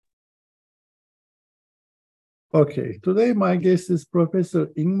Okay, today my guest is Professor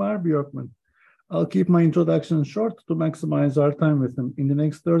Ingmar Björkman. I'll keep my introduction short to maximize our time with him. In the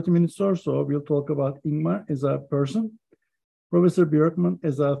next 30 minutes or so, we'll talk about Ingmar as a person, Professor Björkman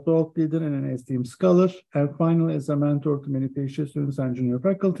as a thought leader and an esteemed scholar, and finally as a mentor to many PhD students and junior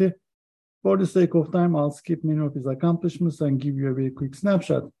faculty. For the sake of time, I'll skip many of his accomplishments and give you a very quick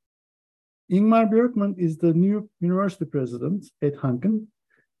snapshot. Ingmar Björkman is the new university president at Hanken.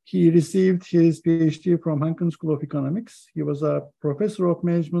 He received his PhD from Hanken School of Economics. He was a professor of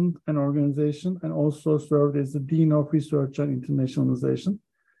management and organization and also served as the Dean of Research and Internationalization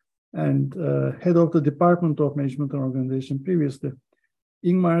and head of the Department of Management and Organization previously.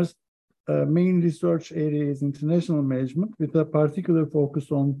 Ingmar's main research area is international management with a particular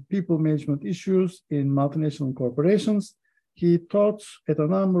focus on people management issues in multinational corporations. He taught at a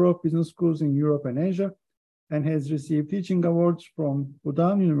number of business schools in Europe and Asia, and has received teaching awards from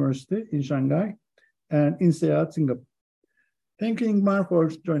Fudan University in Shanghai and INSEAD, Singapore. Thank you, Ingmar, for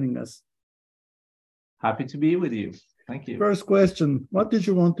joining us. Happy to be with you. Thank you. First question, what did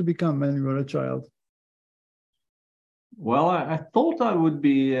you want to become when you were a child? Well, I thought I would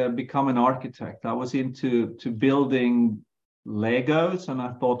become an architect. I was into building Legos, and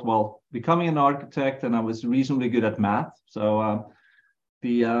I thought, well, becoming an architect, and I was reasonably good at math. So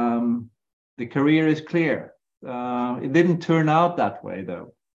the career is clear. It didn't turn out that way,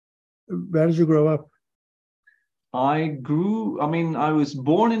 though. Where did you grow up? I was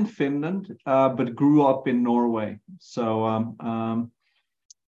born in Finland, but grew up in Norway. So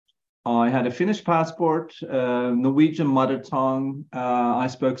I had a Finnish passport, Norwegian mother tongue. I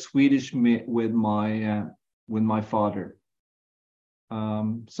spoke Swedish with my father.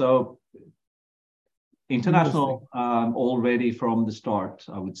 So international already from the start,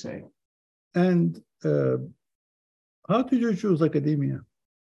 I would say. And how did you choose academia?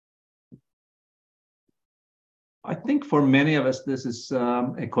 I think for many of us, this is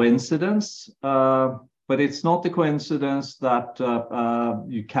a coincidence, but it's not a coincidence that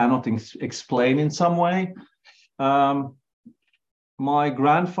you cannot explain in some way. My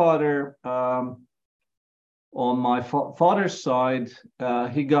grandfather, on my father's side,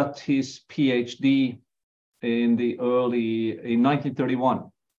 he got his PhD in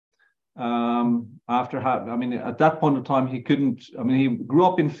 1931. At that point in time, he grew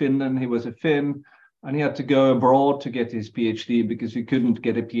up in Finland, he was a Finn, and he had to go abroad to get his PhD because he couldn't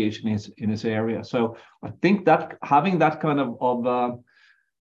get a PhD in his area. So I think that having that kind of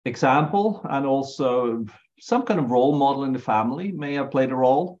example and also some kind of role model in the family may have played a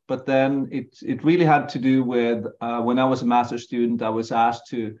role, but then it really had to do with when I was a master's student, I was asked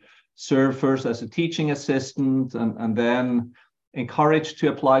to serve first as a teaching assistant and then encouraged to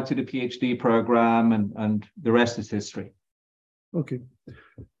apply to the PhD program, and the rest is history. Okay.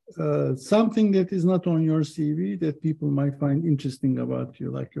 Something that is not on your CV that people might find interesting about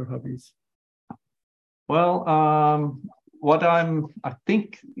you, like your hobbies? Well, what I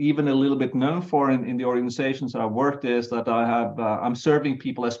think even a little bit known for in the organizations I worked is that I'm serving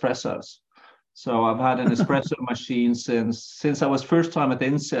people espressos. So I've had an espresso machine since I was first time at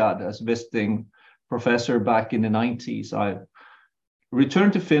INSEAD as visiting professor back in the 90s. I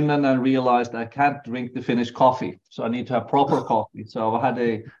returned to Finland and realized I can't drink the Finnish coffee, so I need to have proper coffee. So I had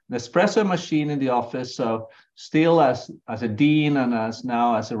an espresso machine in the office. So still as a dean and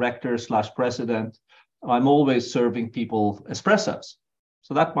as a rector/president, I'm always serving people espressos.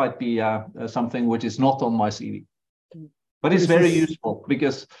 So that might be something which is not on my CV, but it's very useful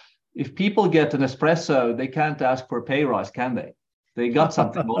because if people get an espresso, they can't ask for a pay rise, can they? They got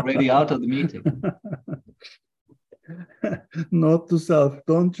something already out of the meeting. Note to self,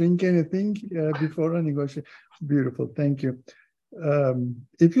 don't drink anything before a negotiation. Beautiful, thank you.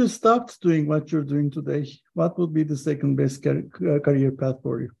 If you stopped doing what you're doing today, what would be the second best career path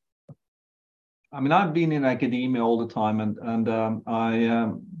for you? I've been in academia all the time, and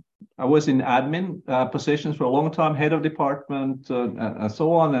I was in admin positions for a long time, head of department and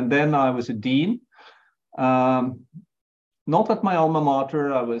so on, and then I was a dean. Not at my alma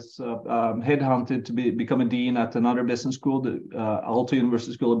mater. I was headhunted to become a dean at another business school, the Aalto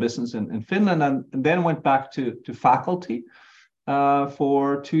University School of Business in Finland, and then went back to faculty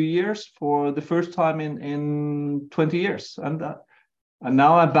for 2 years for the first time in 20 years. And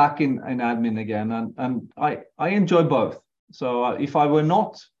now I'm back in admin again, and I enjoy both. So if I were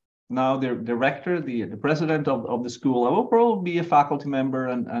not now the director, the president of the school, I will probably be a faculty member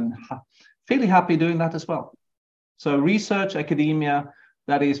and fairly happy doing that as well. So research, academia,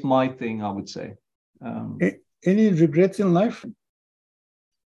 that is my thing, I would say. Any regrets in life?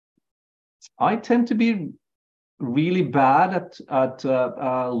 I tend to be really bad at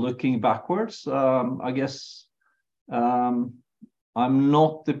looking backwards. I guess I'm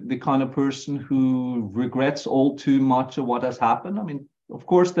not the kind of person who regrets all too much of what has happened. I mean, of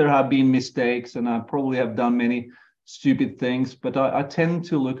course, there have been mistakes, and I probably have done many stupid things, but I tend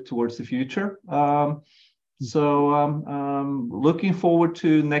to look towards the future. Looking forward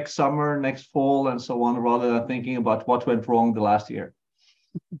to next summer, next fall, and so on, rather than thinking about what went wrong the last year.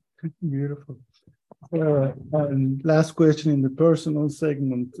 Beautiful. And last question in the personal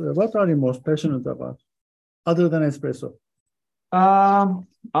segment. What are you most passionate about, other than espresso?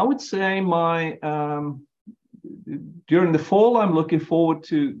 I would say during the fall, I'm looking forward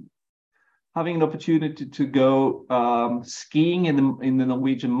to having an opportunity to go skiing in the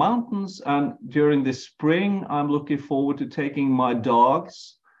Norwegian mountains. And during the spring, I'm looking forward to taking my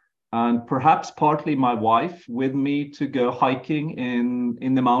dogs and perhaps partly my wife with me to go hiking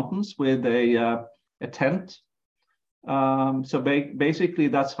in the mountains with a tent. Basically,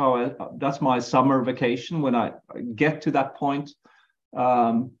 that's my summer vacation. When I get to that point,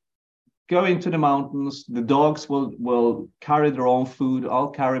 go into the mountains. The dogs will carry their own food. I'll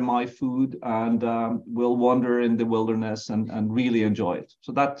carry my food, and we'll wander in the wilderness and really enjoy it.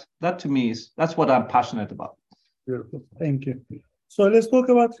 So that to me that's what I'm passionate about. Beautiful. Thank you. So let's talk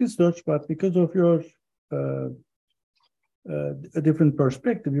about research, but because of your a different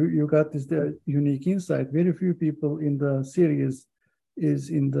perspective, you got this unique insight. Very few people in the series is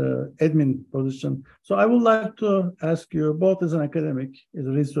in the admin position. So I would like to ask you, both as an academic, as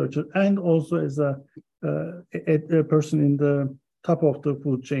a researcher, and also as a person in the top of the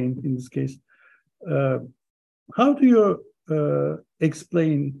food chain, in this case, how do you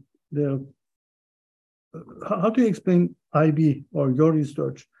explain IB or your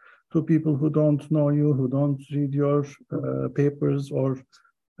research to people who don't know you, who don't read your papers or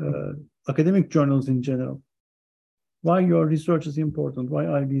academic journals in general? Why your research is important? Why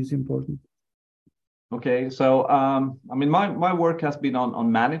IB is important? Okay, so I mean, my work has been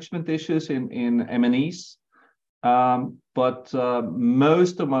on management issues in M&Es, but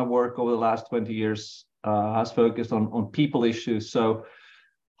most of my work over the last 20 years has focused on people issues. So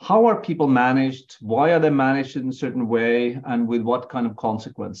how are people managed? Why are they managed in a certain way, and with what kind of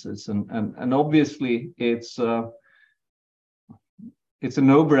consequences? And obviously, it's a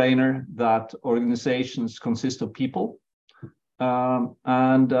no-brainer that organizations consist of people,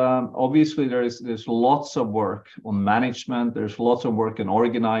 obviously there's lots of work on management. There's lots of work in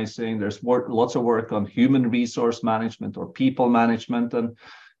organizing. There's lots of work on human resource management or people management, and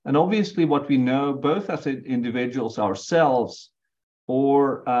obviously what we know, both as individuals ourselves,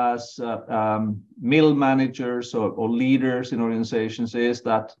 or as middle managers or leaders in organizations, is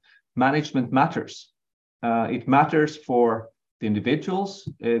that management matters. It matters for the individuals.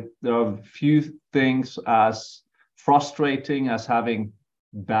 There are few things as frustrating as having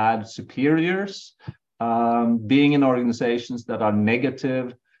bad superiors, being in organizations that are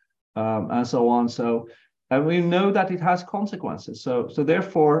negative, and so on. And we know that it has consequences. So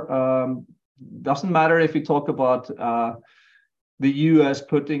therefore, doesn't matter if we talk about the US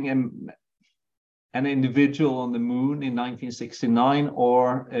putting an individual on the moon in 1969,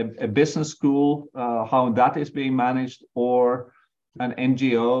 or a business school, how that is being managed, or an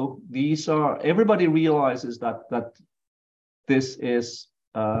NGO. Everybody realizes that this is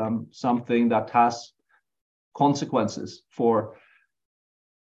something that has consequences for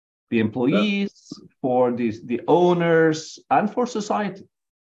the employees, for the owners, and for society.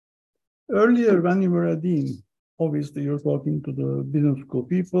 Earlier, when you were a dean, obviously you're talking to the business school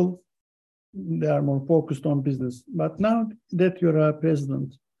people. They are more focused on business. But now that you're a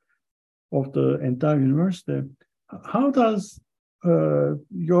president of the entire university, how does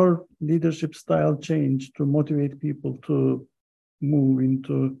your leadership style change to motivate people to move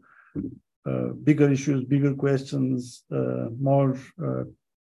into bigger issues, bigger questions, more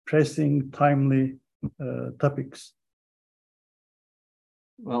pressing, timely topics?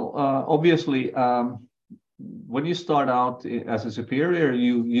 Well, obviously, when you start out as a superior,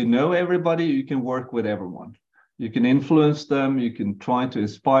 you know everybody, you can work with everyone. You can influence them, you can try to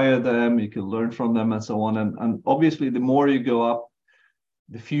inspire them, you can learn from them, and so on. And obviously, the more you go up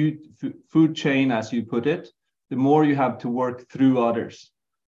the food chain, as you put it, the more you have to work through others.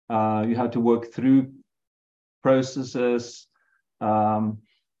 You have to work through processes.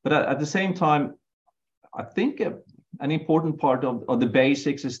 But at the same time, I think an important part of the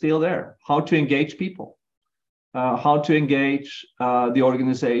basics is still there: how to engage people. How to engage the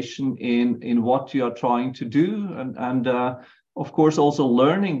organization in what you are trying to do, and of course also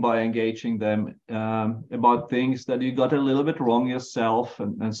learning by engaging them about things that you got a little bit wrong yourself,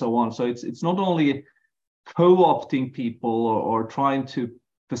 and so on. So it's not only co-opting people or trying to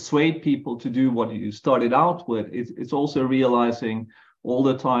persuade people to do what you started out with. It's also realizing all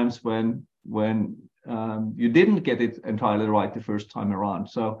the times when you didn't get it entirely right the first time around.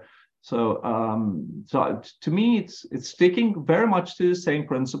 So to me, it's sticking very much to the same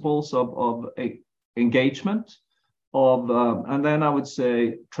principles of engagement, and then I would say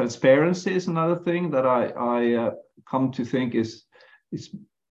transparency is another thing that I come to think is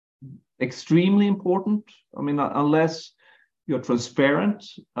extremely important. I mean, unless you're transparent,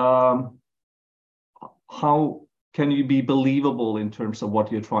 how can you be believable in terms of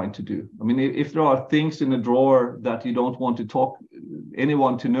what you're trying to do? I mean, if there are things in a drawer that you don't want to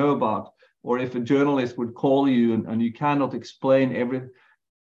anyone to know about, or if a journalist would call you and you cannot explain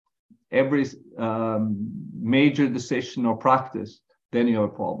every major decision or practice, then you have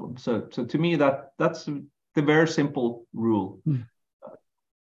a problem. So to me, that's the very simple rule.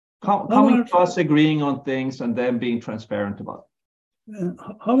 Coming to us, agreeing on things, and then being transparent about it.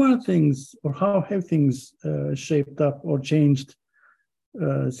 How are things, or how have things shaped up or changed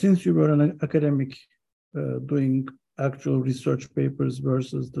since you were an academic doing actual research papers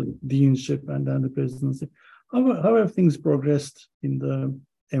versus the deanship and then the presidency? How have things progressed in the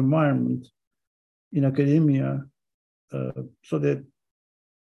environment in academia, so that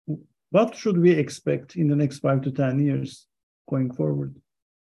what should we expect in the next 5 to 10 years going forward?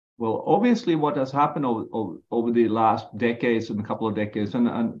 Well, obviously, what has happened over the last decades and a couple of decades,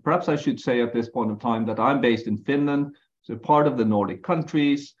 and perhaps I should say at this point of time that I'm based in Finland, so part of the Nordic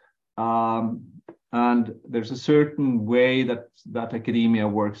countries, and there's a certain way that academia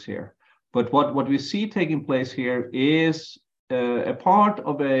works here. But what we see taking place here is a part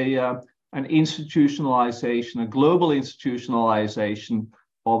of an institutionalization, a global institutionalization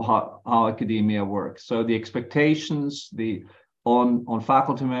of how academia works. So the expectations, on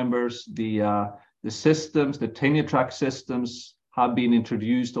faculty members, the systems, the tenure track systems have been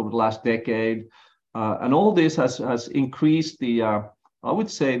introduced over the last decade, and all this has increased I would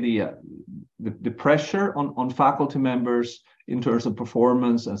say the pressure on faculty members in terms of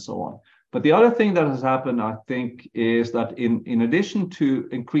performance and so on. But the other thing that has happened, I think, is that in addition to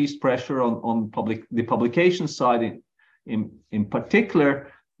increased pressure on the publication side, in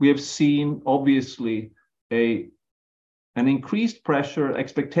particular, we have seen obviously an increased pressure,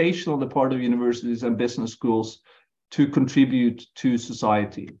 expectation on the part of universities and business schools to contribute to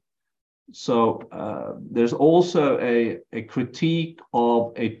society. So there's also a critique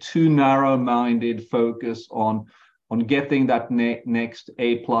of a too narrow-minded focus on getting that next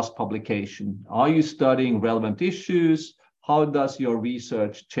A+ publication. Are you studying relevant issues? How does your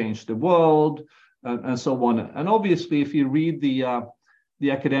research change the world? And so on. And obviously, if you read the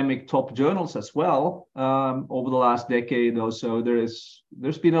academic top journals as well, over the last decade or so, there's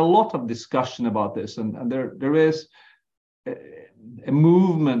been a lot of discussion about this, and there is a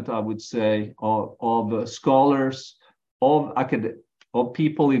movement, I would say, of scholars, of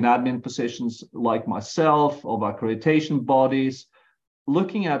people in admin positions like myself, of accreditation bodies,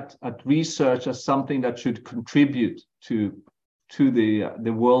 looking at research as something that should contribute to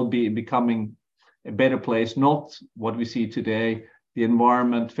the world becoming a better place, not what we see today. The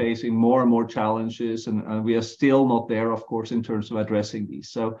environment facing more and more challenges, and we are still not there, of course, in terms of addressing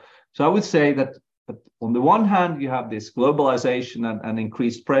these. So I would say that on the one hand, you have this globalization and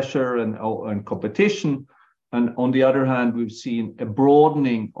increased pressure and competition, and on the other hand, we've seen a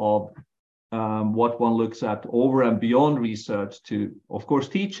broadening of what one looks at over and beyond research to, of course,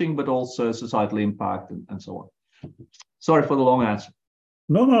 teaching, but also societal impact and so on. Sorry for the long answer.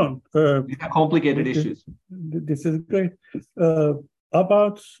 No. Complicated issues. This is great.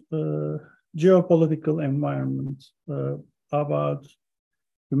 About geopolitical environment,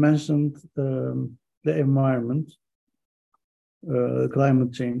 you mentioned the environment,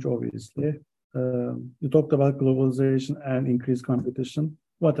 climate change, obviously. You talked about globalization and increased competition.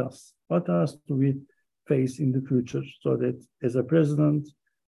 What else? What else do we face in the future so that as a president,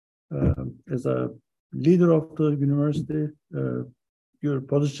 as a leader of the university, you're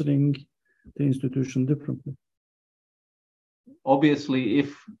positioning the institution differently? Obviously,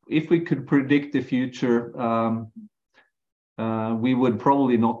 if we could predict the future, we would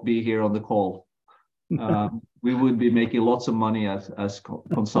probably not be here on the call. We would be making lots of money as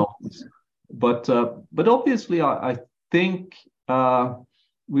consultants. But obviously, I think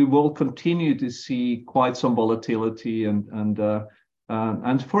we will continue to see quite some volatility and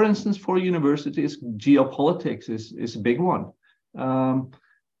for instance, for universities, geopolitics is a big one.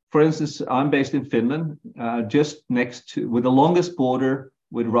 For instance, I'm based in Finland, just with the longest border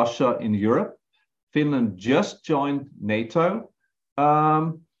with Russia in Europe. Finland just joined NATO.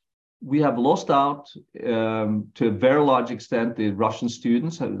 we have lost out to a very large extent the Russian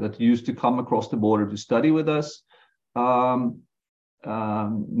students that used to come across the border to study with us. No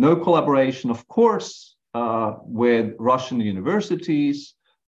collaboration, of course, with Russian universities.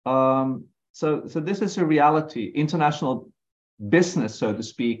 So this is a reality, international business, so to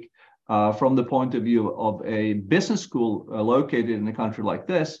speak, from the point of view of a business school located in a country like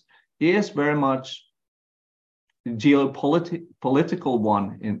this, is very much geopolitical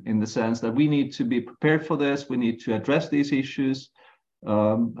one in the sense that we need to be prepared for this. We need to address these issues.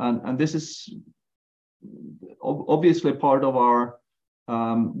 And this is obviously part of our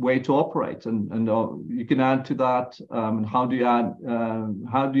way to operate. And you can add to that, how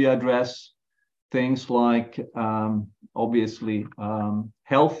do you address things like, obviously,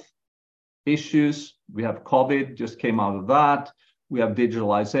 health issues. We have COVID, just came out of that. We have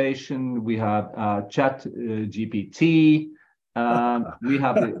digitalization. We have chat GPT. We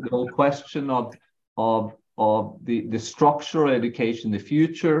have the whole question of the structural education in the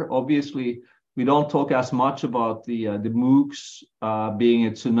future. Obviously, we don't talk as much about the MOOCs being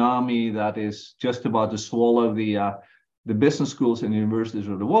a tsunami that is just about to swallow the business schools and universities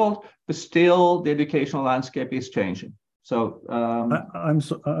of the world, but still the educational landscape is changing. So I'm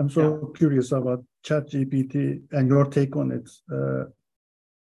so curious about ChatGPT and your take on it.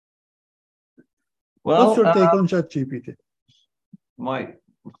 What's your take on ChatGPT?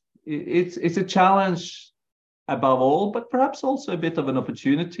 It's a challenge above all, but perhaps also a bit of an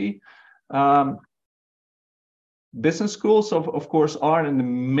opportunity. Business schools, of course, are in the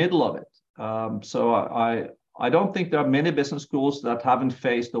middle of it. So I don't think there are many business schools that haven't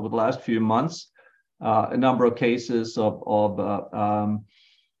faced over the last few months a number of cases of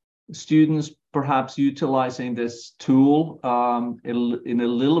students perhaps utilizing this tool in a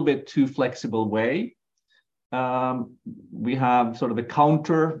little bit too flexible way. We have sort of a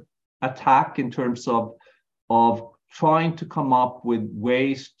counter attack in terms of trying to come up with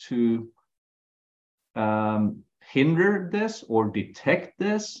ways to hinder this or detect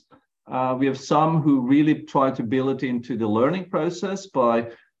this. We have some who really try to build it into the learning process by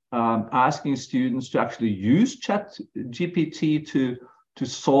asking students to actually use ChatGPT to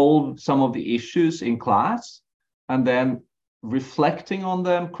solve some of the issues in class, and then reflecting on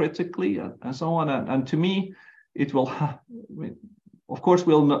them critically and so on. And to me, it will. Of course,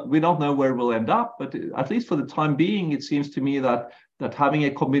 we don't know where we'll end up, but at least for the time being, it seems to me that having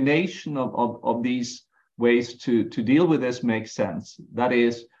a combination of these ways to deal with this makes sense. That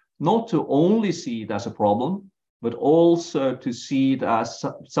is, not to only see it as a problem, but also to see it as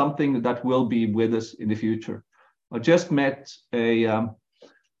something that will be with us in the future. I just met an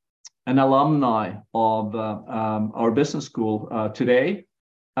alumni of our business school today,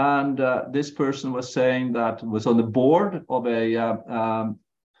 and this person was saying that was on the board of a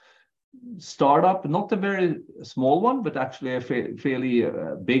startup, not a very small one, but actually a fairly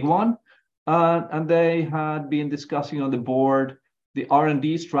big one. And they had been discussing on the board the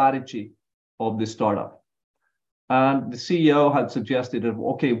R&D strategy of the startup. And the CEO had suggested,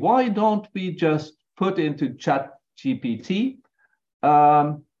 okay, why don't we just put into ChatGPT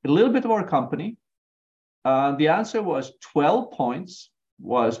a little bit of our company? The answer was 12 points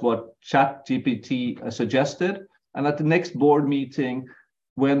was what ChatGPT suggested. And at the next board meeting,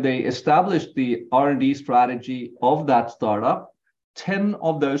 when they established the R&D strategy of that startup, 10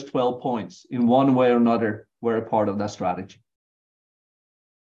 of those 12 points in one way or another were a part of that strategy.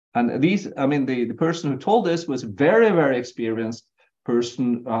 And the person who told this was a very, very experienced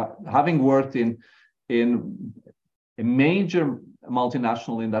person, having worked in a major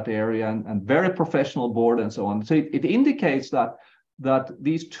multinational in that area and very professional board and so on. So it indicates that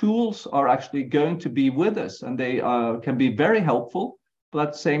these tools are actually going to be with us, and they can be very helpful. But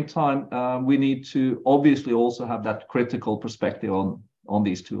at the same time, we need to obviously also have that critical perspective on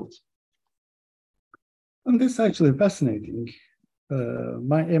these tools. And this is actually fascinating.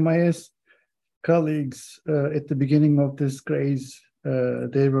 My MIS colleagues at the beginning of this craze,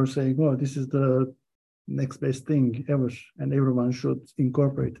 they were saying, "Oh, this is the next best thing ever, and everyone should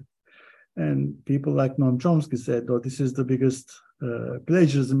incorporate it." And people like Noam Chomsky said, "Oh, this is the biggest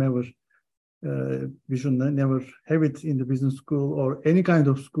plagiarism ever. We should never have it in the business school or any kind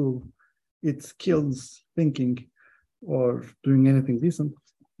of school. It kills thinking or doing anything decent."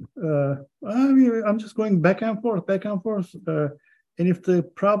 I'm just going back and forth. And if the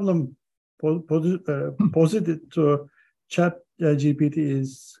problem posited to ChatGPT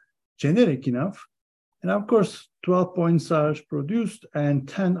is generic enough, and of course 12 points are produced and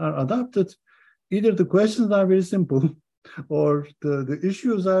 10 are adopted, either the questions are very simple or the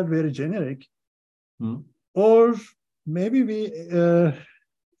issues are very generic, or maybe we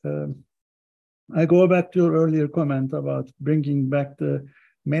I go back to your earlier comment about bringing back the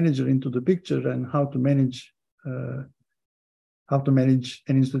manager into the picture and how to manage an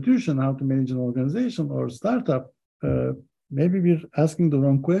institution, how to manage an organization or startup. Maybe we're asking the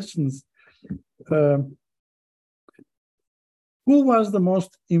wrong questions. Who was the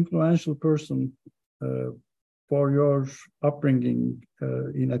most influential person for your upbringing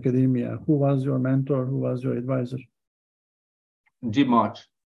in academia? Who was your mentor? Who was your advisor? Jim March.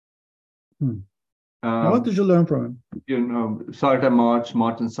 What did you learn from him? Sarda March,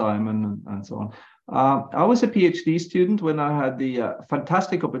 Martin Simon, and so on. I was a PhD student when I had the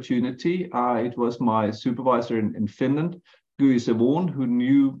fantastic opportunity. It was my supervisor in Finland, Guy Sevon, who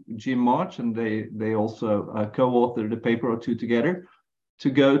knew Jim March, and they also co-authored a paper or two together, to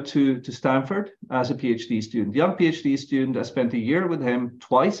go to Stanford as a PhD student. Young PhD student. I spent a year with him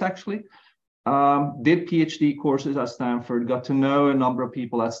twice, actually. Did PhD courses at Stanford, got to know a number of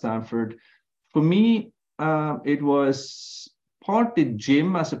people at Stanford. For me, it was partly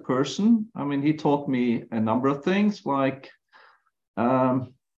Jim as a person. I mean, he taught me a number of things, like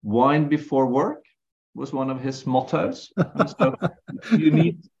wine before work was one of his mottos. So you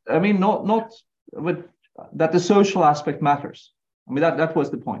need, I mean, not but that the social aspect matters. I mean, that was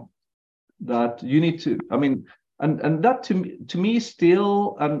the point, that you need to, I mean, and that to me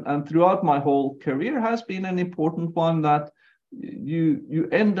still, and throughout my whole career, has been an important one, that you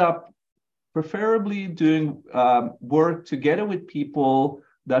end up preferably doing work together with people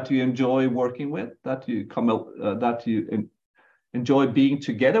that you enjoy working with, that you enjoy being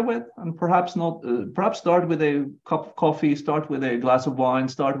together with, and perhaps start with a cup of coffee, start with a glass of wine,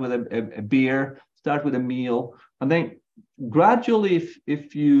 start with a beer, start with a meal, and then gradually,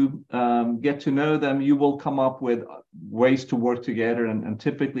 if you get to know them, you will come up with ways to work together, and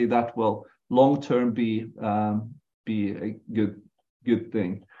typically that will long-term be a good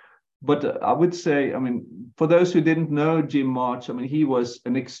thing. But I would say, I mean, for those who didn't know Jim March, I mean, he was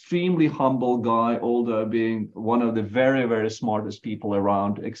an extremely humble guy, although being one of the very, very smartest people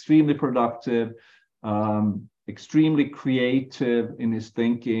around, extremely productive, extremely creative in his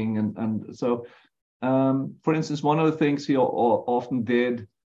thinking. And so, for instance, one of the things he often did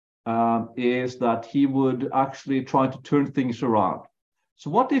is that he would actually try to turn things around.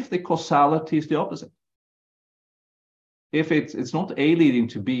 So what if the causality is the opposite? If it's not A leading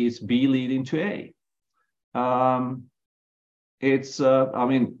to B, it's B leading to A. I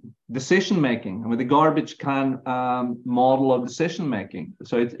mean, decision making. I mean, the garbage can model of decision making.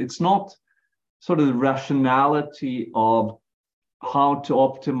 So it's not sort of the rationality of how to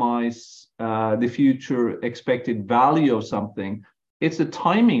optimize the future expected value of something. It's the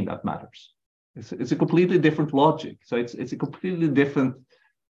timing that matters. It's a completely different logic. So it's a completely different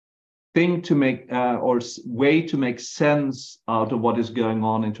thing to make or way to make sense out of what is going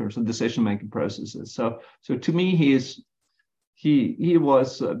on in terms of decision-making processes. So to me, he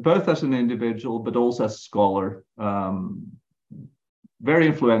was both as an individual but also as a scholar, very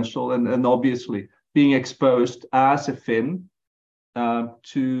influential, and obviously being exposed as a Finn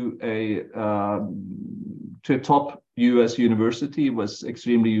to a top US university was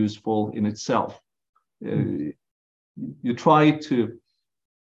extremely useful in itself. You try to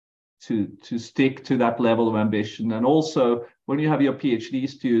stick to that level of ambition. And also when you have your PhD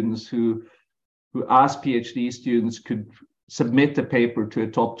students who as PhD students could submit a paper to a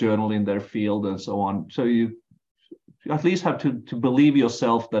top journal in their field and so on. So you at least have to believe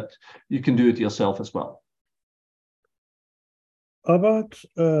yourself that you can do it yourself as well. About,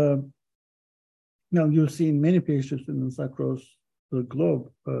 now you've seen many PhD students across the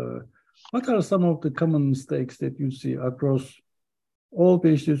globe. What are some of the common mistakes that you see across all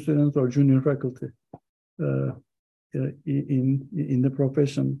PhD students or junior faculty in the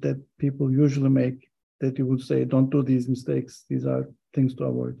profession that people usually make, that you would say, don't do these mistakes, these are things to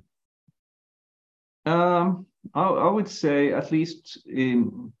avoid? I would say, at least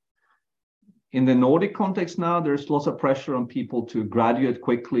in the Nordic context now, there's lots of pressure on people to graduate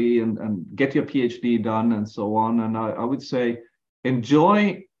quickly and get your PhD done and so on. And I would say,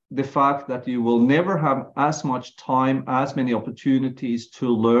 enjoy the fact that you will never have as much time, as many opportunities to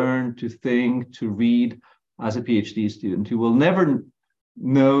learn, to think, to read as a PhD student. You will never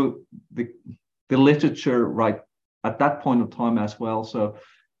know the literature right at that point of time as well. So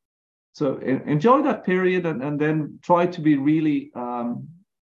enjoy that period, and then try to be really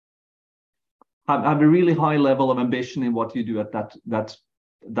have a really high level of ambition in what you do at that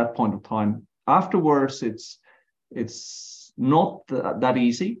point of time. Afterwards, it's not that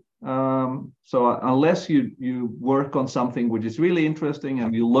easy. So unless you work on something which is really interesting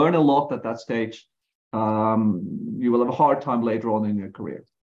and you learn a lot at that stage, you will have a hard time later on in your career.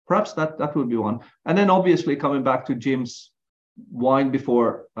 perhaps that would be one. And then obviously coming back to Jim's wine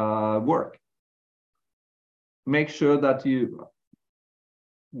before work. Make sure that you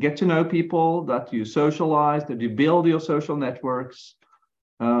get to know people, that you socialize, that you build your social networks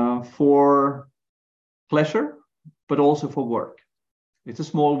for pleasure, but also for work. It's a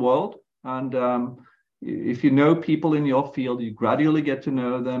small world, and if you know people in your field, you gradually get to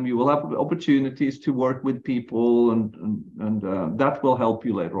know them. You will have opportunities to work with people, and that will help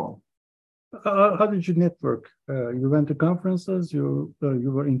you later on. How did you network? You went to conferences. You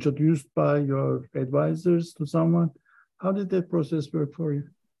were introduced by your advisors to someone. How did that process work for you?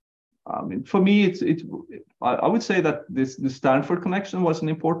 I mean, for me, I would say that the Stanford connection was an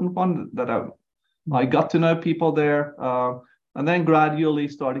important one. That I got to know people there, and then gradually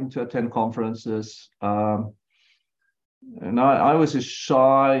starting to attend conferences. And I was a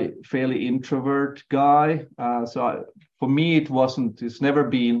shy, fairly introvert guy. For me, it's never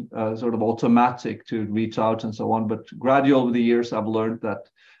been sort of automatic to reach out and so on. But gradually over the years, I've learned that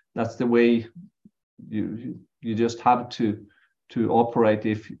that's the way you just have to operate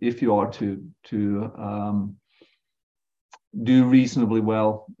if you are to do reasonably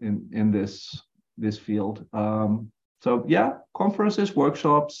well in this field. So yeah, conferences,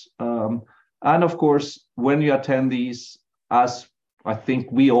 workshops, and of course, when you attend these, as I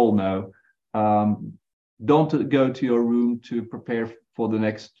think we all know, don't go to your room to prepare for the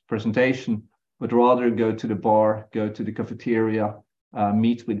next presentation, but rather go to the bar, go to the cafeteria,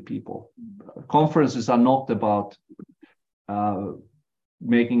 meet with people. Conferences are not about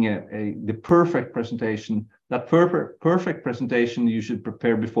making the perfect presentation. That perfect presentation you should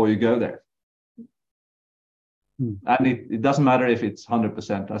prepare before you go there. And it doesn't matter if it's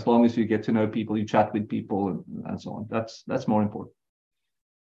 100%, as long as you get to know people, you chat with people, and so on. That's more important.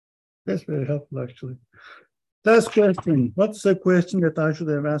 That's very helpful, actually. Last question. What's the question that I should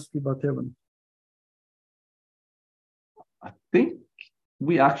have asked you about heaven? I think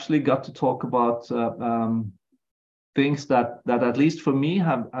we actually got to talk about things that at least for me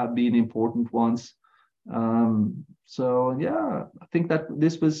have been important ones. So yeah, I think that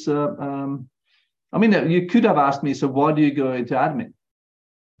this was. I mean, you could have asked me, so why do you go into admin?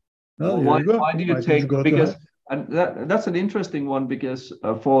 Oh, why do you take, because, and that's an interesting one, because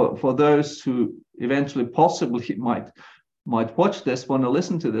for those who eventually possibly might watch this one or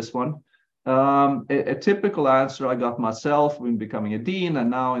listen to this one, a typical answer I got myself when becoming a dean and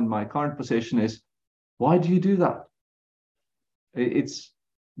now in my current position is, why do you do that?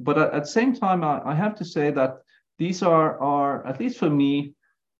 But at the same time, I have to say that these are at least for me,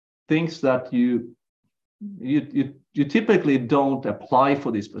 things that you typically don't apply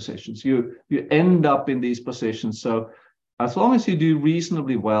for these positions. You end up in these positions. So as long as you do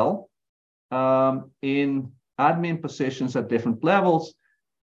reasonably well in admin positions at different levels,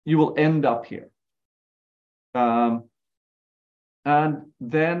 you will end up here. And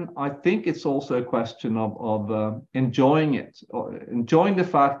then I think it's also a question of enjoying it, or enjoying the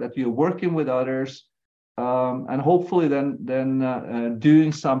fact that you're working with others, and hopefully then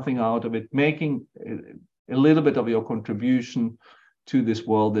doing something out of it, making a little bit of your contribution to this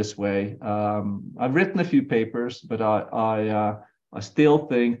world this way. I've written a few papers, but I still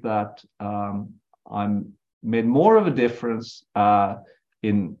think that I'm made more of a difference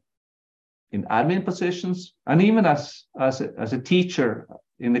in admin positions, and even as a teacher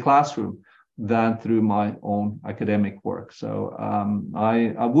in the classroom, than through my own academic work. So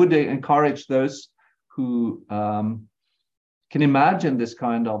I would encourage those who can imagine this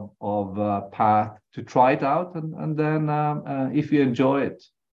kind of path to try it out, and then if you enjoy it,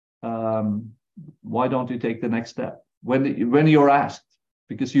 why don't you take the next step when you're asked,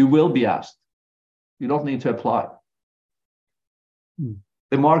 because you will be asked. You don't need to apply.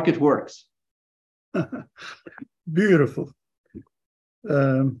 The market works. Beautiful.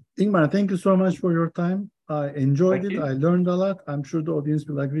 Ingmar, thank you so much for your time. I enjoyed it. I learned a lot. I'm sure the audience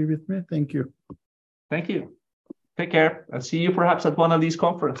will agree with me. Thank you. Thank you. Take care. I'll see you perhaps at one of these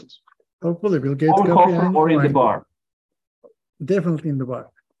conferences. Hopefully we'll get coffee or in the bar. Definitely in the bar.